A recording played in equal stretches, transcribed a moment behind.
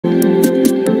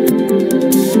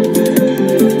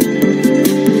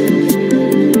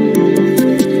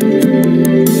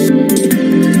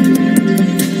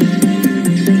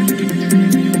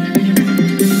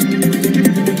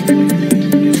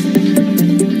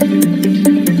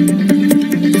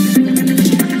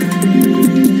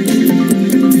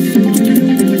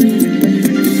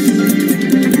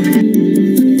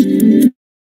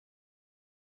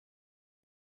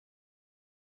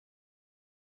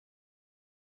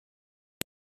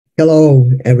Hello,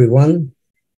 everyone.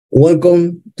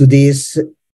 Welcome to this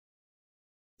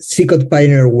SICOT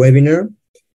Pioneer webinar.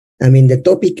 The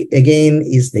topic again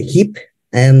is the hip.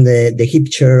 I am the hip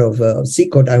chair of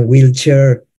SICOT and will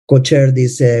co-chair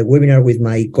this webinar with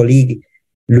my colleague,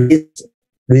 Luis.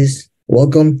 Luis,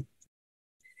 welcome.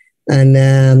 And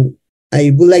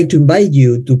I would like to invite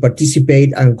you to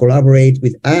participate and collaborate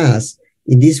with us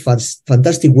in this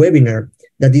fantastic webinar.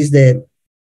 That is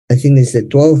I think it's the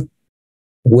 12th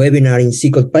webinar in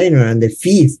SICOT Pioneer and the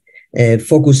 5th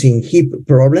focusing hip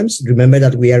problems. Remember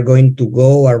that we are going to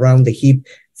go around the hip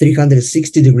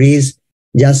 360 degrees,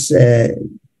 just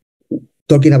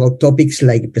talking about topics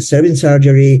like preserving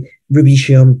surgery,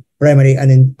 revision, primary. And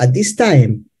then at this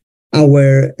time,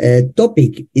 our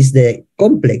topic is the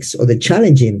complex or the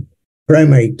challenging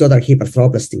primary total hip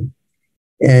arthroplasty.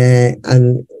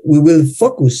 And we will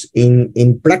focus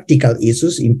in practical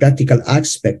issues, in practical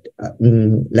aspect,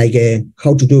 like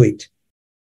how to do it.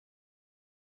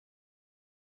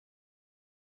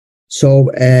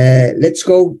 So let's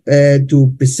go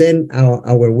to present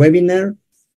our webinar,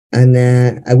 and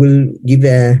I will give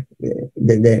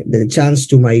the chance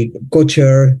to my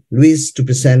co-chair, Luis, to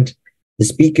present the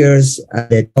speakers and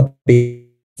the topic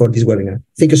for this webinar.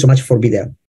 Thank you so much for being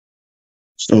there.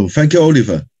 So thank you,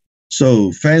 Oliver.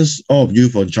 So thanks all of you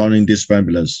for joining this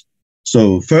webinar.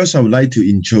 So first, I would like to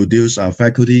introduce our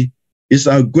faculty. It's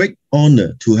our great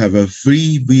honor to have a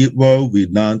three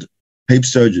world-renowned hip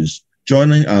surgeons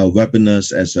joining our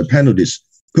webinars as a panelist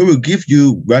who will give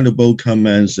you valuable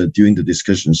comments during the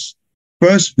discussions.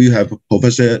 First, we have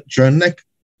Professor Jiranek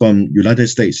from United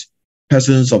States,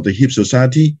 President of the Hip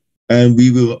Society, and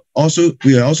we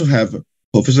also have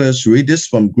Professor Tsiridis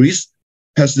from Greece,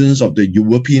 President of the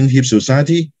European Hip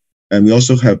Society, and we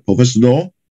also have Professor Noor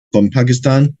from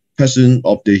Pakistan, President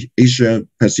of the Asia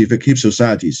Pacific Hip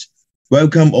Societies.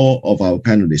 Welcome all of our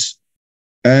panelists.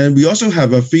 And we also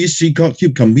have a 3 SICOT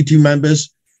Hip Committee members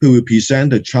who will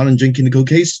present a challenging clinical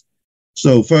case.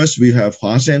 So first we have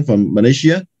Hwa Sen from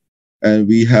Malaysia, and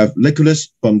we have Nicolas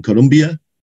from Colombia,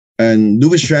 and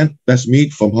Noor that's me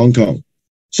from Hong Kong.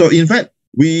 So in fact,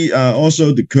 we are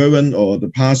also the current or the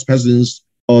past presidents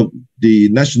of the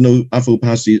National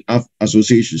Arthroplasty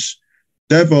Associations.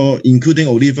 Therefore, including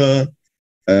Oliver,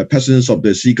 presidents of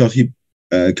the SICOT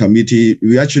Hip Committee,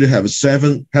 we actually have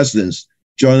 7 presidents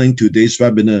joining today's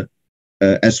webinar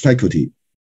as faculty.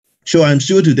 So I'm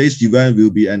sure today's event will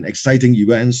be an exciting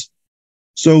event.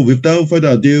 So without further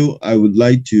ado, I would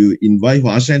like to invite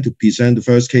Hwa Sen to present the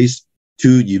first case,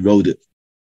 to eroded.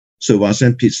 So Hwa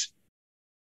Sen, please.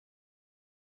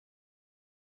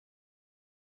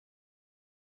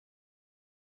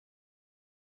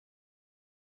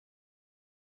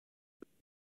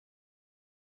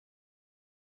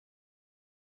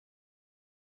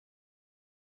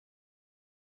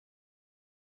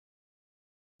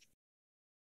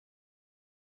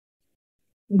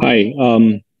 Hi.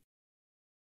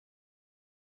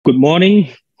 Good morning,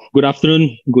 good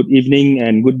afternoon, good evening,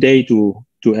 and good day to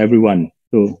everyone.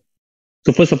 So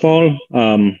first of all,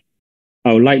 I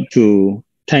would like to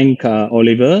thank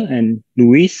Oliver and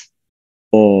Luis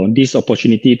for this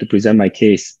opportunity to present my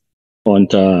case on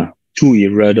the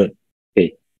eroded.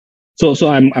 Okay. So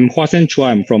I'm Hwa Sen Chua.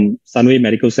 I'm from Sunway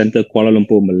Medical Center, Kuala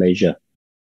Lumpur, Malaysia.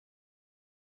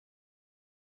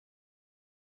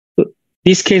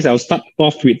 This case, I'll start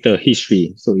off with the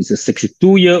history. So it's a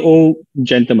 62-year-old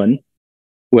gentleman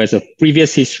who has a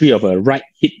previous history of a right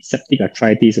hip septic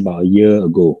arthritis about a year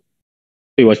ago.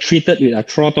 He was treated with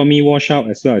arthrotomy washout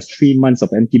as well as 3 months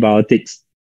of antibiotics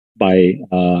by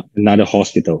another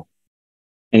hospital.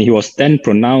 And he was then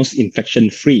pronounced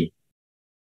infection-free.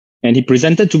 And he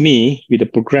presented to me with a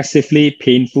progressively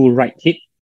painful right hip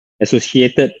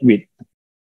associated with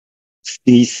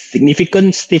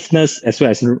significant stiffness as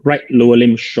well as right lower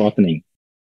limb shortening.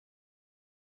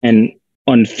 And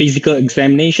on physical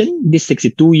examination, this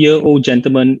 62-year-old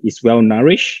gentleman is well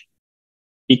nourished.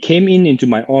 He came into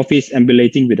my office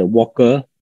ambulating with a walker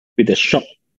with a short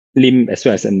limb as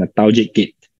well as a lethargic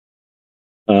gait.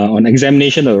 On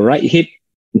examination of the right hip,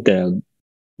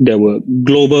 there were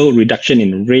global reduction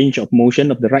in range of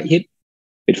motion of the right hip,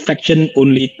 with flexion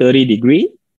only 30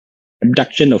 degree,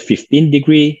 abduction of 15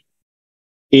 degree,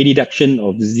 adduction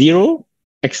of 0,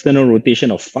 external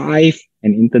rotation of 5,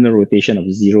 and internal rotation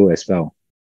of 0 as well.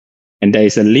 And there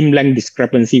is a limb length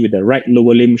discrepancy with the right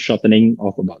lower limb shortening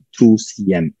of about 2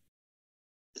 cm.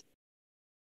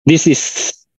 This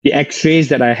is the X-rays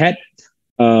that I had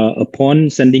upon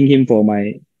sending him for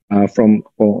my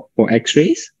for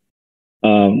X-rays.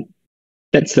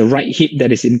 That's the right hip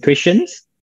that is in question.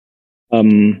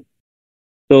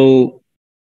 So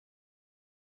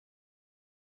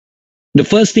the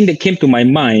first thing that came to my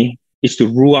mind is to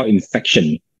rule out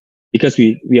infection, because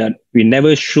we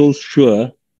never sure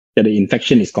that the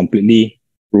infection is completely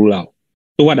ruled out.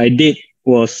 So what I did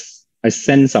was I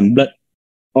sent some blood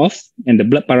off, and the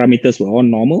blood parameters were all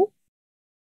normal.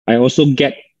 I also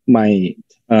get my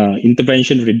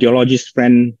intervention radiologist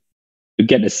friend to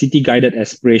get a CT guided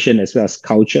aspiration as well as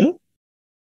culture.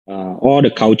 All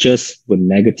the cultures were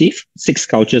negative. 6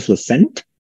 cultures were sent.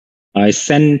 I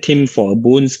sent him for a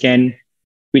bone scan,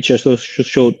 which also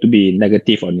showed to be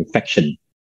negative on infection.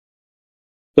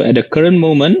 So at the current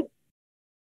moment,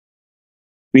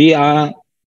 we are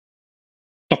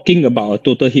talking about a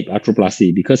total hip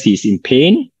arthroplasty because he's in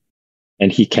pain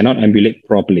and he cannot ambulate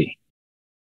properly.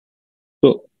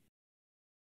 So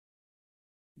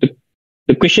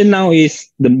the question now is,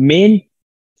 the main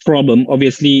problem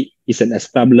obviously is an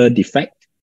acetabular defect.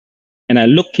 And I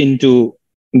looked into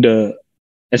the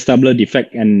acetabular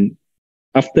defect, and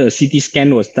after a CT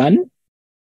scan was done,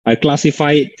 I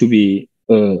classify it to be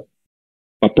a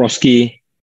Paprosky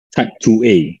type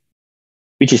 2A,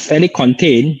 which is fairly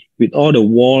contained with all the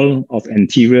wall of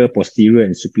anterior, posterior,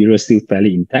 and superior still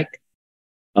fairly intact.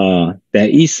 There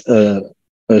is a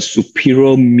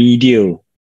superior-medial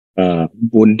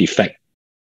bone defect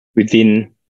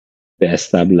within the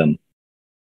acetabulum.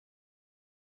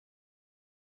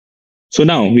 So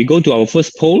now we go to our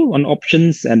first poll on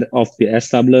options and of the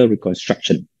acetabular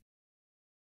reconstruction.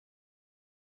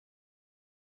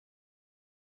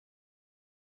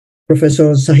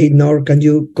 Professor Shahid, Noor, can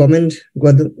you comment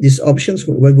what these options,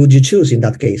 what would you choose in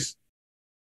that case?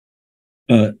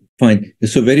 Fine.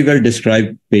 So very well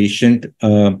described patient,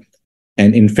 an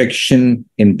infection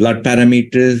in blood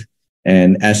parameters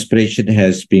and aspiration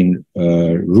has been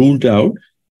ruled out,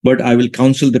 but I will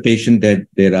counsel the patient that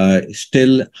there are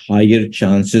still higher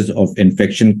chances of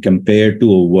infection compared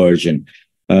to a version.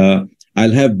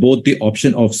 I'll have both the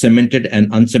option of cemented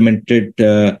and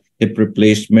uncemented hip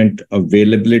replacement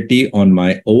availability on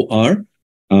my OR.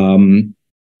 And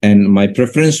my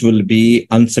preference will be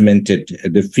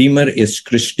uncemented. The femur is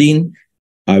Christine.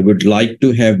 I would like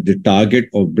to have the target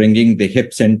of bringing the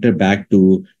hip center back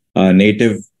to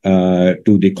native, to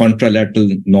the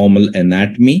contralateral normal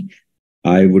anatomy.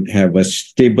 I would have a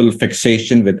stable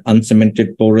fixation with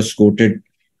uncemented porous coated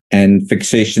and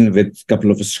fixation with a couple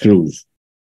of screws.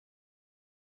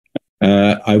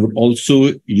 I would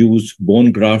also use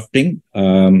bone grafting,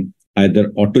 either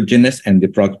autogenous and the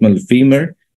proximal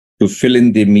femur, to fill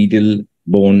in the medial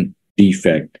bone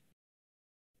defect.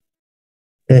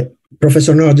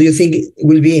 Professor Noor, do you think it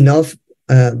will be enough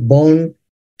bone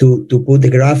to put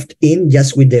the graft in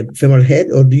just with the femoral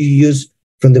head, or do you use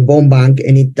from the bone bank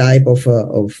any type of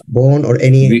bone or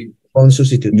any bone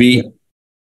substitute?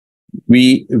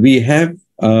 We have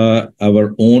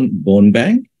our own bone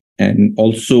bank, and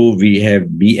also we have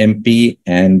BMP,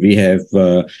 and we have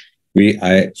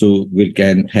so we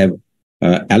can have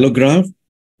allograft,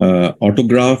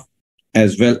 autograft,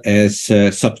 as well as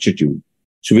substitute.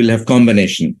 So we'll have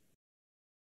combination.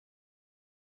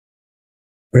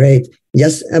 Great.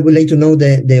 Just I would like to know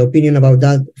the opinion about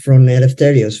that from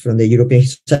Elefterios, from the European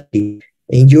Society.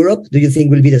 In Europe, do you think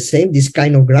will be the same, this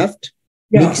kind of graft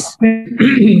mix?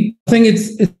 I think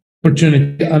it's an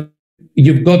opportunity.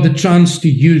 You've got the chance to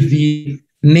use the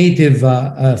native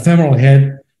femoral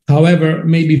head, however,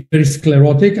 maybe very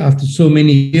sclerotic after so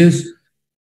many years,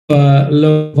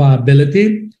 low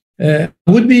viability. I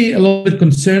would be a little bit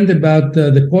concerned about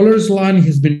the collar's line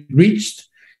has been reached.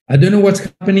 I don't know what's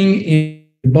happening in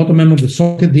the bottom end of the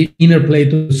socket, the inner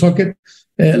plate of the socket.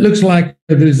 Looks like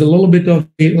there is a little bit of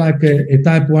a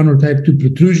type 1 or type 2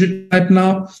 protrusion type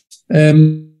now.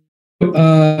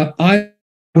 I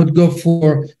would go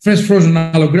for fresh frozen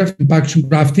allograft impaction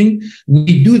grafting.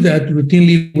 We do that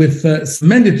routinely with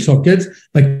cemented sockets,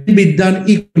 but can be done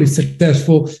equally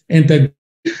successful and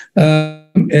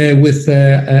with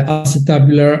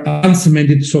acetabular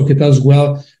uncemented socket as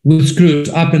well, with screws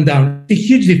up and down. A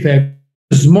huge defect,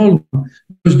 a small one,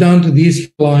 goes down to the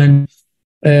ischial line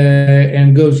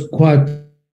and goes quite.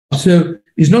 So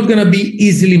it's not going to be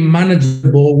easily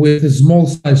manageable with a small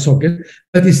size socket,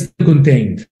 but it's still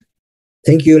contained.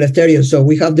 Thank you, Elefterios. So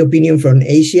we have the opinion from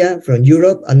Asia, from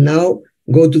Europe, and now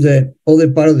go to the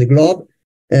other part of the globe.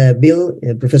 Bill,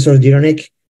 Professor Jiranek,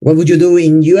 what would you do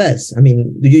in US? I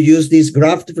mean, do you use this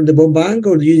graft from the bone bank,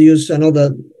 or do you use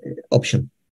another option?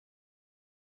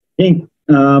 I think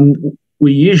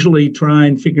we usually try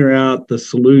and figure out the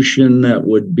solution that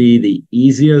would be the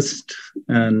easiest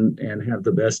and have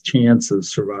the best chance of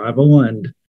survival.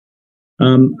 And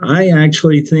I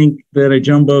actually think that a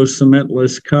jumbo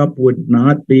cementless cup would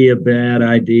not be a bad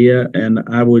idea, and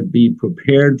I would be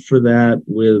prepared for that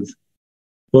with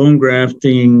bone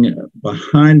grafting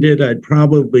behind it, I'd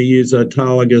probably use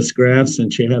autologous grafts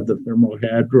since you have the femoral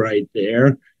head right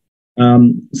there.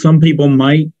 Some people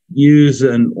might use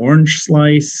an orange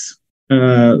slice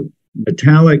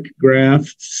metallic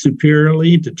graft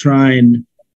superiorly to try and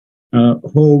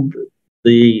hold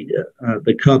the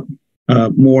cup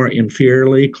more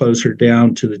inferiorly, closer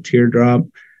down to the teardrop.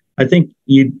 I think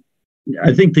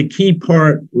the key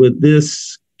part with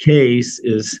this case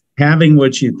is having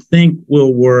what you think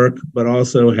will work, but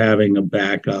also having a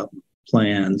backup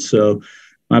plan. So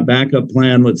my backup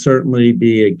plan would certainly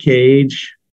be a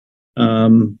cage.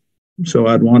 So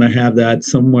I'd want to have that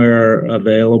somewhere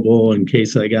available in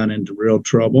case I got into real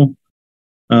trouble.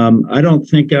 I don't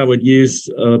think I would use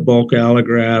bulk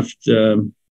allograft.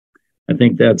 I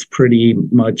think that's pretty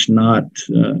much not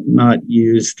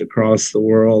used across the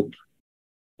world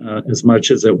as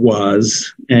much as it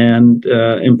was. And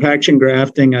impaction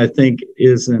grafting, I think,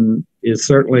 is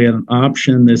certainly an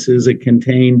option. This is a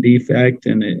contained defect,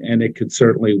 and it could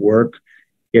certainly work.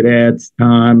 It adds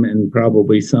time and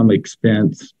probably some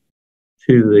expense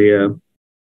to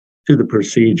the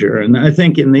procedure. And I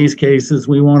think in these cases,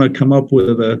 we want to come up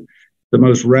with the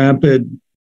most rapid,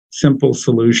 simple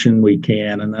solution we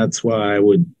can, and that's why I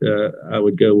would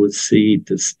go with C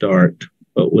to start,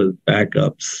 but with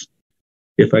backups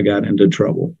if I got into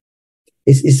trouble.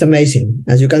 It's amazing.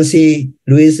 As you can see,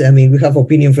 Luis, I mean, we have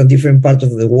opinion from different parts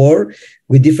of the world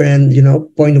with different,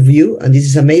 point of view, and this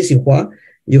is amazing. Hwa,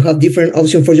 you have different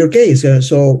options for your case.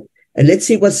 So let's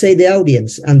see what say the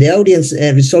audience. And the audience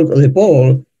result of the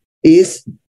poll is,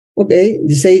 okay,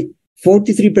 they say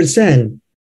 43%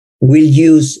 will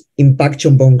use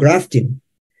impaction bone grafting.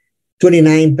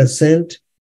 29%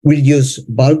 will use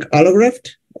bulk allograft,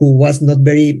 who was not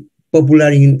very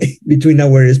popular in between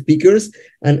our speakers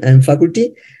and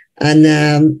faculty. And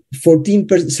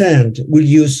 14% will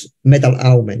use metal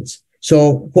augments.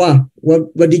 So, Hwa,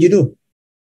 what did you do?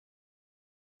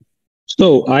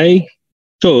 So I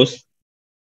chose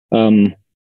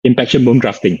impaction bone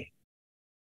grafting.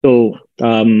 So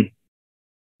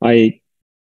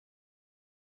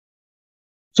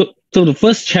So the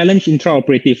first challenge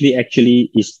intraoperatively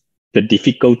actually is the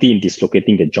difficulty in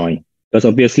dislocating the joint, because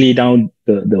obviously now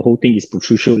the whole thing is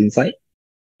protrusial inside.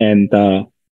 And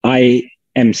I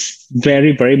am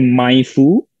very, very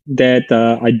mindful that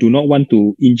I do not want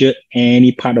to injure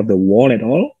any part of the wall at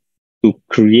all to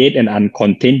create an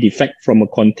uncontained defect from a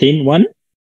contained one.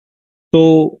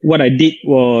 So what I did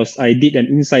was I did an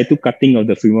in situ cutting of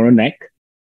the femoral neck,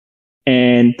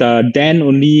 and then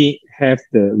only have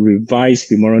the revised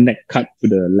femoral neck cut to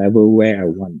the level where I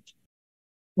want.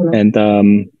 And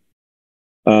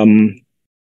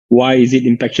why is it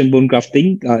impaction bone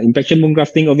grafting? Impaction bone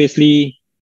grafting, obviously,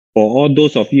 for all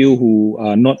those of you who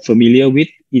are not familiar with,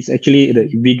 is actually the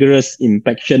vigorous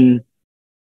impaction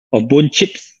of bone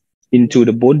chips into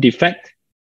the bone defect.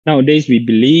 Nowadays, we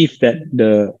believe that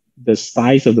the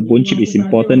size of the bone chip is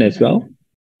important as well.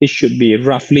 It should be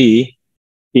roughly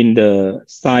in the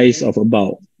size of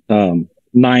about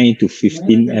 9 to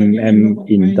 15 mm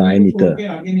in diameter.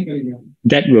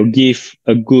 That will give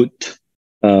a good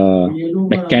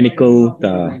mechanical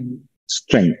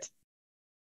strength.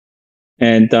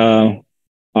 And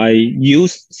I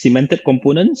use cemented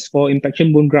components for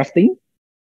impaction bone grafting,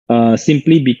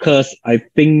 simply because I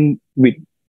think with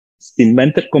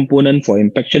cemented component for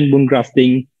impaction bone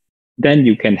grafting, then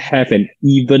you can have an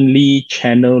evenly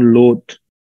channel load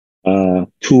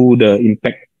to the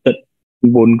impacted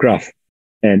bone graft,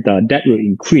 and that will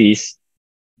increase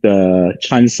the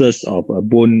chances of a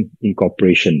bone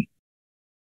incorporation.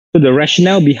 So the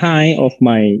rationale behind of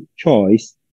my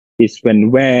choice is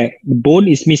where the bone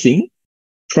is missing,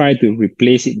 try to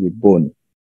replace it with bone.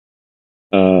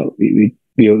 We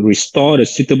will restore the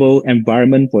suitable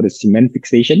environment for the cement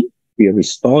fixation. We will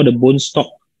restore the bone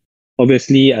stock.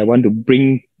 Obviously, I want to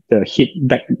bring the hip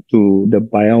back to the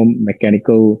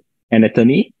biomechanical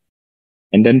anatomy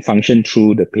and then function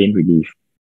through the pain relief.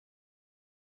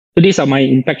 So these are my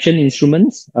impaction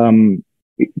instruments.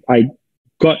 I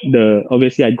got the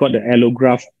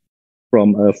allograft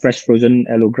from a fresh frozen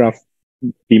allograft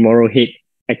femoral head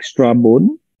extra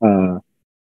bone,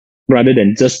 rather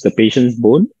than just the patient's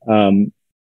bone.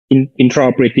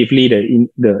 Intraoperatively,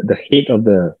 the head of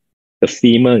the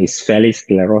femur is fairly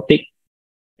sclerotic,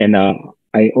 and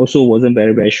I also wasn't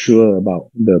very, very sure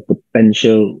about the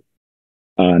potential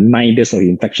nidus of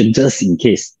infection just in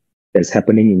case that's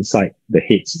happening inside the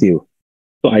head still.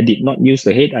 So I did not use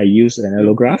the head. I used an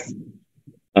allograft,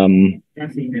 and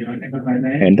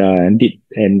did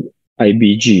an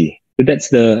IBG. So that's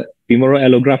the femoral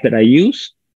allograft that I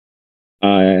use.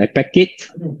 I pack it,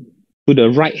 to the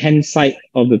right-hand side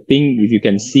of the thing, if you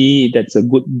can see, that's a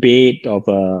good bed of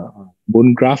a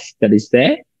bone graft that is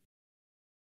there.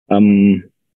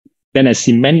 Then I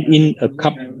cement in a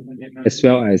cup as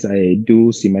well as I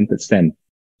do cemented stem.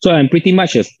 So I'm pretty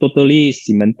much a totally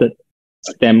cemented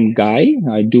stem guy.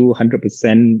 I do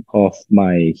 100% of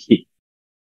my hip,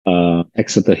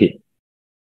 Exeter hip.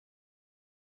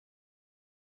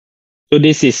 So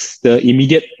this is the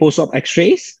immediate post-op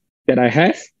x-rays that I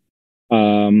have.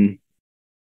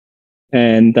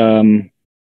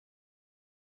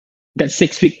 That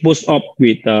 6-week post-op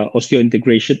with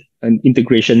osseointegration and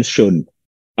integration shown.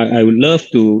 I would love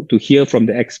to hear from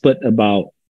the expert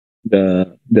about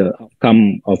the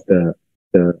outcome of the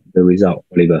result,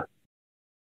 Oliver.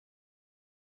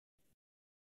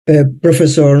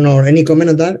 Professor Noor, any comment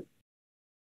on that?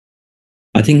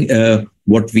 I think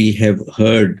what we have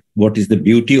heard, what is the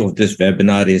beauty of this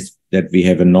webinar is that we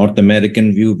have a North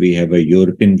American view, we have a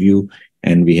European view,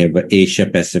 and we have an Asia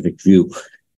Pacific view.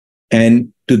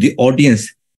 And to the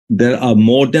audience, there are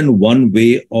more than one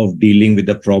way of dealing with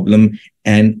the problem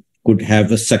and could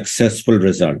have a successful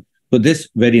result. So this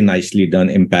very nicely done,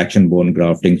 impaction bone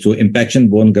grafting. So impaction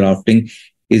bone grafting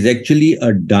is actually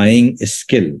a dying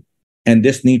skill, and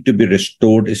this needs to be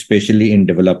restored, especially in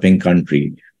developing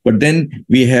country. But then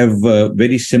we have a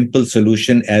very simple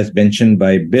solution, as mentioned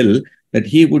by Bill, that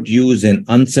he would use an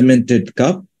uncemented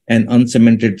cup and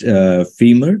uncemented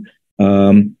femur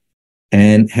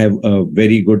and have a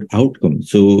very good outcome.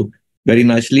 So very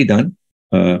nicely done.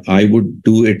 I would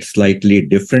do it slightly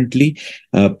differently.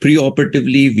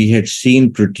 Preoperatively, we had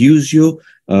seen protusio,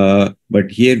 but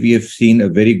here we have seen a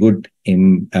very good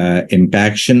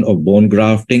impaction of bone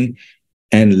grafting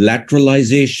and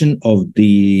lateralization of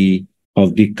the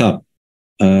cup.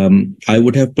 I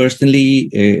would have personally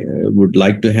would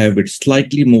like to have it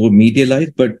slightly more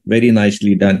medialized, but very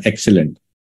nicely done. Excellent.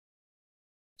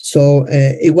 So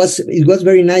it was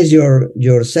very nice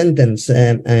your sentence.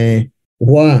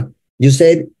 Hwa, you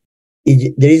said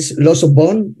there is loss of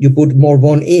bone, you put more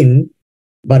bone in,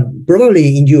 but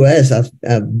probably in US, as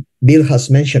Bill has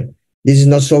mentioned, this is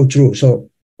not so true. So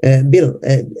Bill,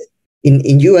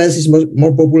 in US, it's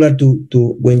more popular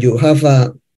to when you have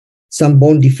some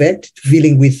bone defect,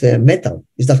 filling with metal.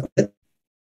 Is that correct?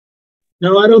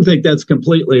 No, I don't think that's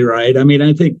completely right. I mean,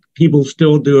 I think people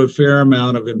still do a fair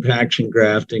amount of impaction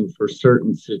grafting for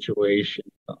certain situations.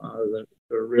 The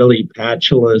really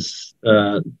patulous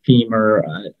femur,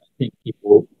 I think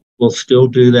people will still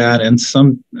do that. And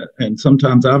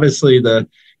sometimes, obviously, the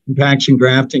impaction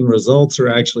grafting results are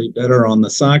actually better on the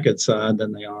socket side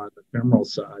than they are on the femoral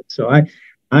side. So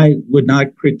I would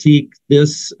not critique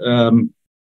this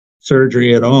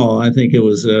surgery at all. I think it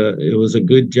was a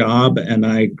good job, and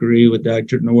I agree with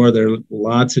Dr. Noor. There are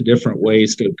lots of different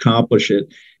ways to accomplish it.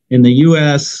 In the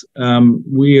U.S.,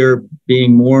 we are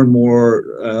being more and more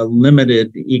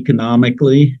limited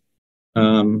economically.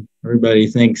 Everybody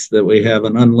thinks that we have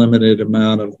an unlimited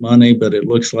amount of money, but it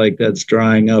looks like that's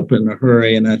drying up in a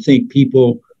hurry. And I think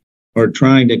people are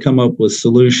trying to come up with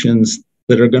solutions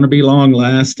that are going to be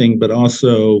long-lasting, but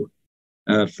also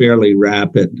fairly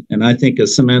rapid. And I think a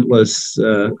cementless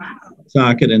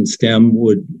socket and stem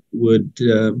would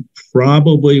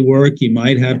probably work. You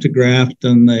might have to graft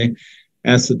on the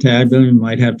acetabulum. You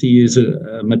might have to use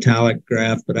a metallic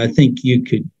graft, but I think you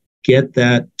could get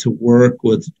that to work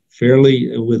with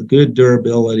good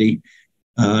durability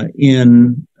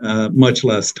in much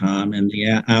less time, in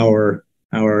the hour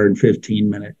and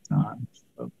 15-minute time.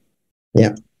 So.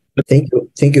 Yeah, thank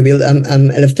you, Bill.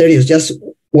 Elefterios, just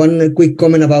one quick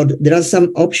comment about, there are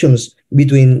some options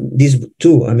between these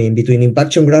two. I mean, between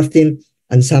impaction grafting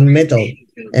and some metal.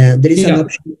 There is an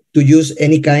option to use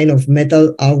any kind of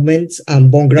metal augments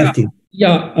and bone grafting.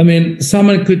 Yeah, I mean,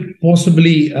 someone could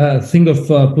possibly think of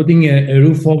putting a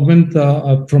roof augment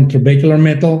from trabecular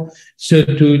metal, so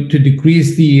to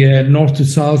decrease the north to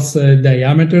south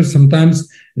diameter.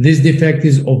 Sometimes this defect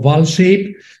is oval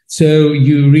shape, so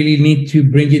you really need to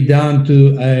bring it down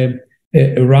to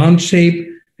a round shape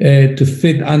to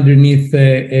fit underneath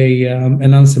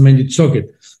an uncemented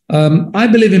socket. I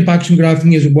believe impaction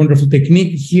grafting is a wonderful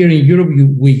technique. Here in Europe,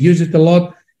 we use it a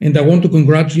lot. And I want to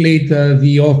congratulate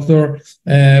the author,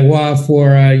 Hwa,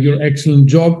 for your excellent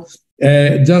job.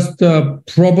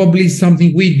 Probably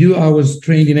something we do. I was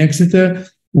trained in Exeter.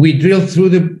 We drill through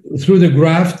the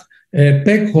graft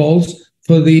peg holes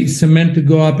for the cement to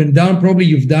go up and down. Probably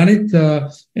you've done it,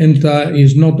 and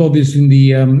it's not obvious in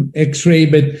the X-ray,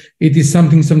 but it is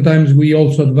something sometimes we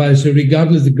also advise. So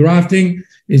regardless, the grafting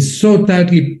is so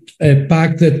tightly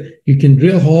packed that you can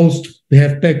drill holes. They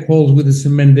have peg holes with the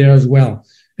cement there as well.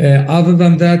 Other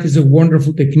than that, it's a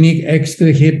wonderful technique,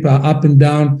 extra hip, up and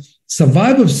down.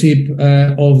 Survival hip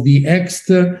of the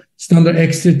standard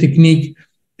extra technique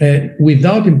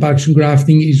without impaction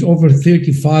grafting is over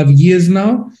 35 years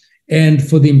now. And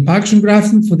for the impaction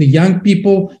grafting, for the young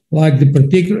people, like the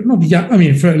particular, not young, I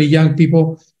mean, fairly young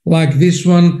people, like this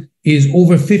one, is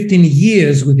over 15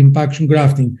 years with impaction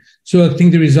grafting. So I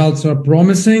think the results are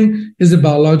promising. Is a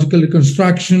biological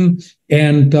reconstruction,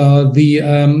 and the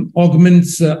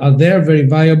augments are there, very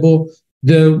viable,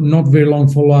 though not very long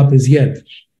follow-up as yet.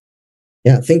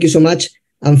 Yeah, thank you so much.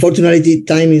 Unfortunately,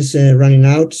 time is running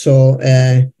out. So,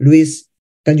 Luis,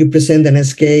 can you present the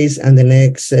next case and the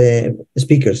next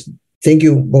speakers? Thank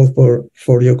you both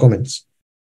for your comments.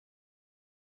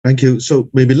 Thank you. So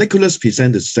maybe Nicolas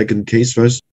present the second case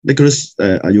first. Nicolas,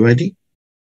 are you ready?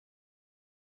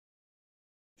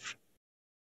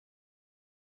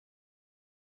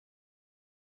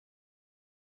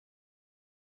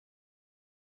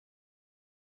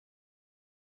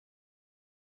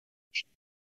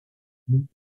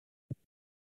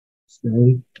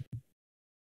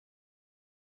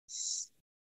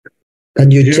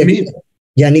 Can you check me?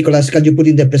 Yeah, Nicolas, can you put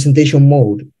in the presentation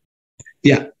mode?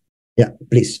 Yeah. Yeah,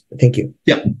 please. Thank you.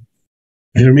 Yeah.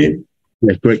 Hear me?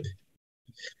 Yeah, great.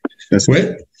 That's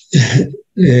well.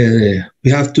 We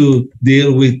have to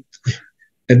deal with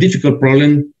a difficult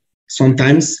problem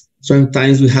sometimes.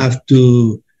 Sometimes we have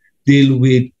to deal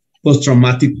with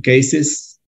post-traumatic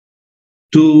cases,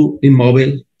 too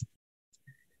immobile,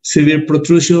 severe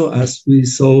protrusion, as we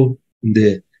saw in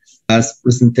the last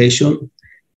presentation,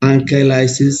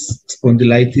 ankylosis,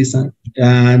 spondylitis,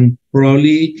 and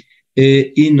probably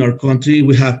in our country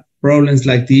we have problems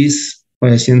like this,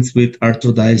 patients with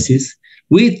arthrodesis,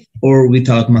 with or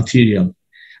without material.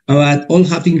 But all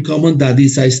have in common that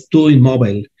this is too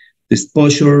immobile, the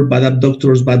exposure, bad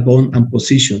abductors, bad bone, and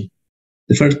position.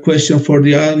 The first question for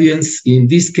the audience, in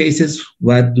these cases,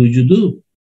 what do?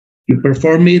 You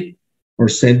perform it or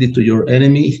send it to your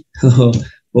enemy?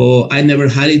 Or I never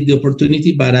had it, the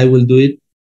opportunity, but I will do it.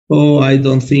 Oh, I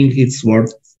don't think it's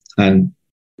worth, and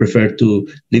prefer to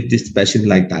leave this patient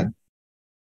like that.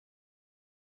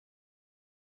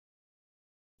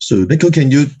 So, Nico,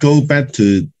 can you go back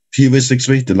to previous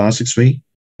X-ray, the last X-ray?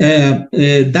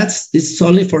 It's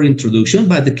only for introduction,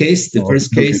 but the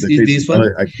first case is this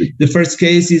one. The first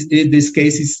case is this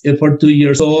case is for 2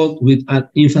 years old with an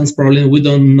infant's problem. We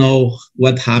don't know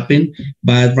what happened,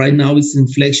 but right now it's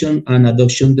inflection and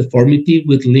adduction deformity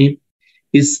with limb.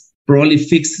 It's probably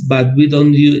fixed, but he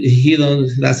doesn't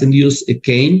use a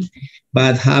cane,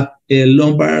 but have a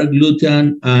lumbar,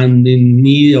 gluteal, and the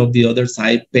knee of the other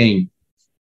side pain.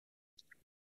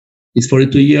 It's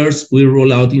 42 years. We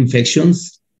roll out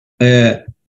infections.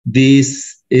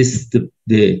 This is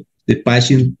the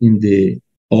patient in the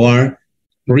OR,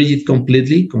 rigid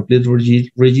completely,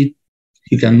 rigid.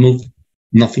 He can move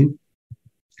nothing.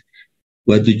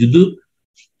 What do?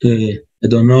 I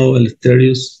don't know,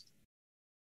 Elefterios.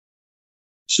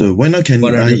 So when can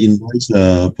I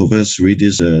invite Professor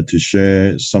Tsiridis to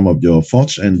share some of your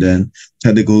thoughts and then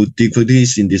technical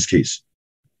difficulties in this case?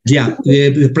 Yeah,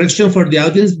 the question for the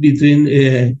audience between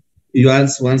you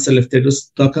ask once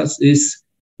Elefterios talk us is,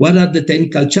 what are the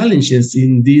technical challenges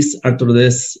in this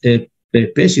arthrodesis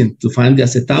patient to find the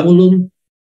acetabulum,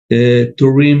 to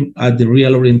rim at the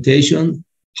real orientation,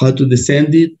 how to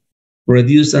descend it,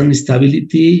 reduce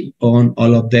instability on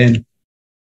all of them?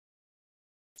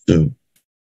 So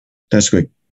that's great.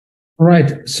 All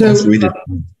right. So,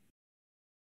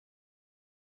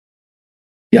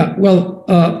 yeah, well,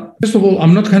 first of all,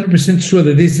 I'm not 100% sure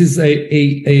that this is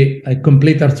a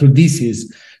complete arthrodesis.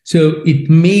 So it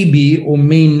may be or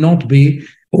may not be,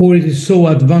 or it is so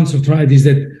advanced arthritis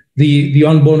that the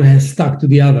one bone has stuck to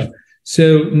the other.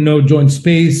 So no joint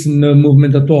space, no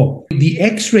movement at all. The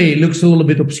X-ray looks a little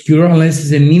bit obscure unless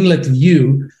it's an inlet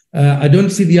view. I don't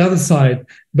see the other side,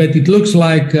 but it looks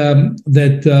like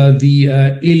that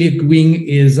the iliac wing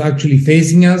is actually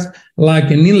facing us like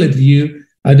an inlet view.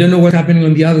 I don't know what's happening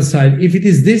on the other side. If it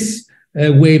is this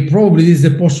way, probably this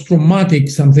is a post-traumatic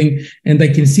something, and I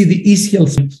can see the ischial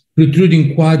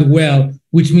protruding quite well,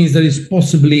 which means there is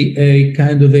possibly a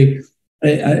kind of a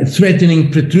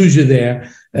threatening protrusion there.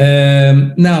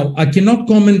 Now, I cannot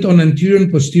comment on anterior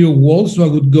and posterior walls, so I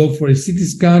would go for a CT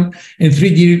scan and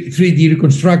 3D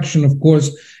reconstruction, of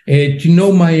course, to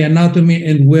know my anatomy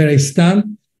and where I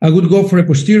stand. I would go for a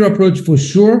posterior approach for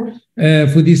sure,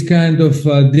 for this kind of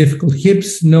difficult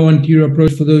hips, no anterior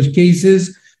approach for those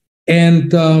cases.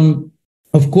 And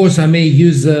of course, I may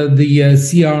use the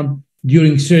C-arm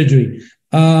during surgery.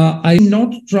 I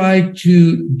not try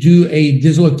to do a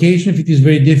dislocation if it is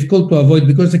very difficult to avoid,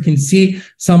 because I can see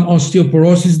some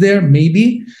osteoporosis there.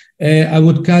 Maybe I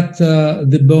would cut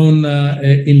the bone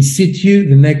in situ,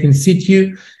 the neck in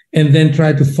situ, and then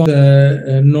try to follow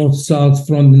the north, south,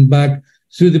 front, and back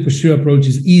through the posterior approach.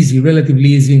 Is easy, relatively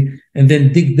easy, and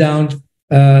then dig down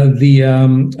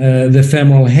the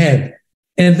femoral head.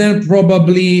 And then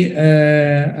probably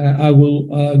I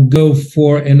will go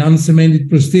for an uncemented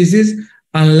prosthesis,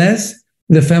 unless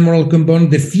the femoral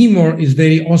component, the femur, is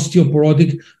very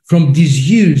osteoporotic from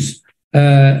disuse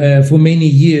for many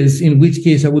years, in which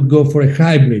case I would go for a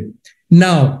hybrid.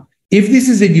 Now, if this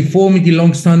is a deformity,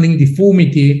 long-standing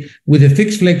deformity with a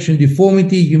fixed flexion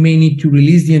deformity, you may need to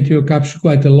release the anterior capsule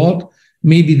quite a lot,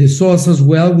 maybe the psoas as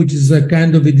well, which is a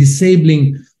kind of a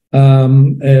disabling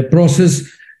process.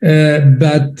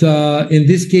 But in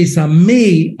this case, I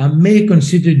may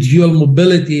consider dual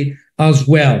mobility as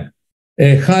well.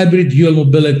 A hybrid dual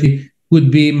mobility would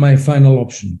be my final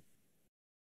option.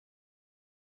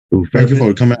 Thank you for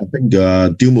the comment. I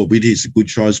think dual mobility is a good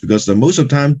choice because most of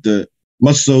the time the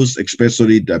muscles,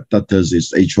 especially the abductors,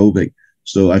 is atrophic.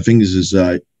 So I think this is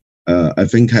I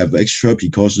think have extra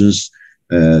precautions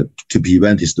to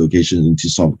prevent dislocation in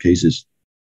these sort of cases.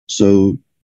 So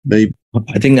maybe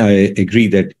I think I agree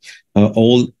that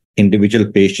all individual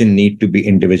patients need to be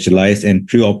individualized, and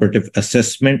preoperative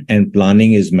assessment and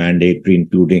planning is mandatory,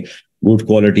 including good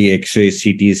quality X-ray,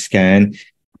 CT scan,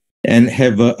 and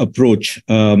have an approach.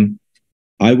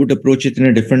 I would approach it in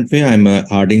a different way. I'm a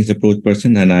Harding's approach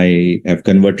person, and I have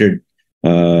converted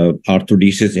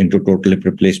arthrodesis into total hip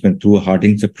replacement through a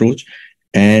Harding's approach.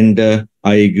 And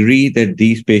I agree that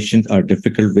these patients are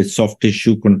difficult with soft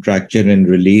tissue contracture and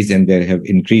release, and they have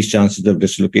increased chances of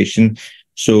dislocation.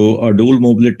 So a dual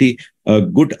mobility, a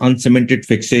good uncemented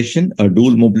fixation, a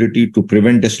dual mobility to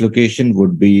prevent dislocation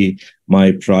would be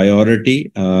my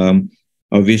priority.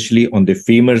 Obviously, on the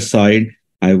femur side,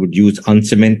 I would use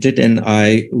uncemented, and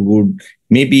I would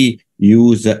maybe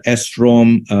use a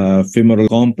S-ROM femoral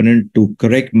component to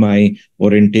correct my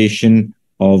orientation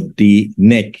of the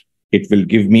neck. It will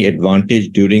give me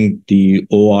advantage during the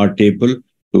OR table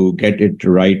to get it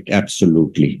right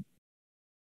absolutely.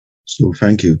 So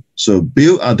thank you. So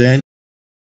Bill, are there any?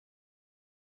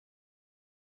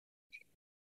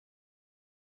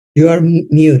 You are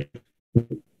mute.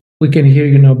 We can hear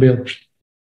you now, Bill.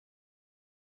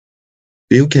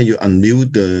 Bill, can you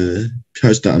unmute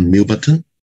press the unmute button?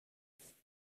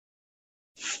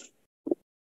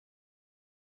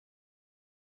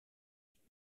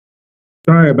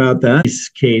 Sorry about that. These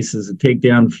cases of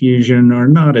takedown fusion are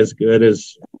not as good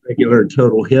as regular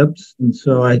total hips. And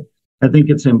so I think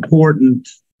it's important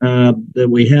that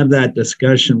we have that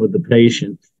discussion with the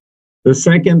patient. The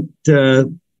second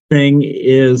thing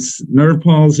is nerve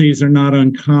palsies are not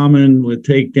uncommon with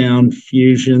takedown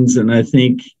fusions. And I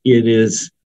think it is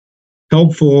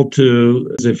helpful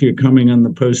to, if you're coming on the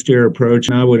posterior approach,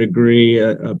 and I would agree,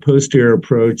 a posterior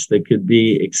approach that could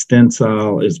be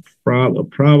extensile is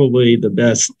probably the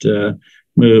best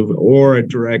move, or a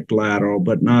direct lateral,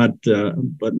 but not,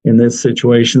 but in this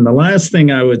situation. The last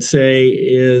thing I would say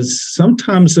is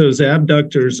sometimes those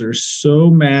abductors are so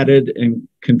matted and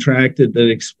contracted that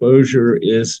exposure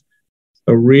is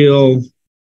a real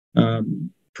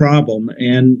problem.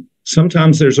 And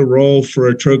sometimes there's a role for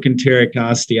a trochanteric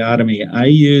osteotomy. I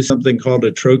use something called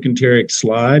a trochanteric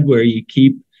slide, where you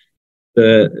keep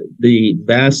the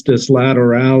vastus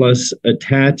lateralis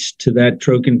attached to that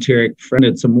trochanteric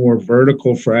fragment. It's a more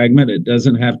vertical fragment. It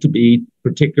doesn't have to be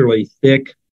particularly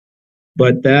thick,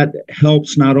 but that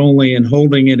helps not only in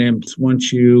holding it in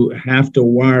once you have to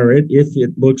wire it, if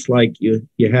it looks like you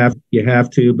have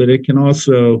to, but it can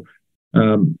also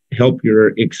help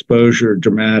your exposure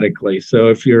dramatically. So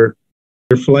if you're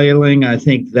flailing, I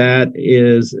think that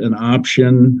is an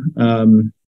option,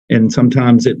 and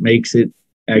sometimes it makes it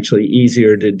actually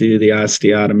easier to do the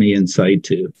osteotomy in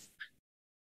situ.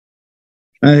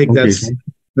 I think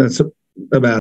that's about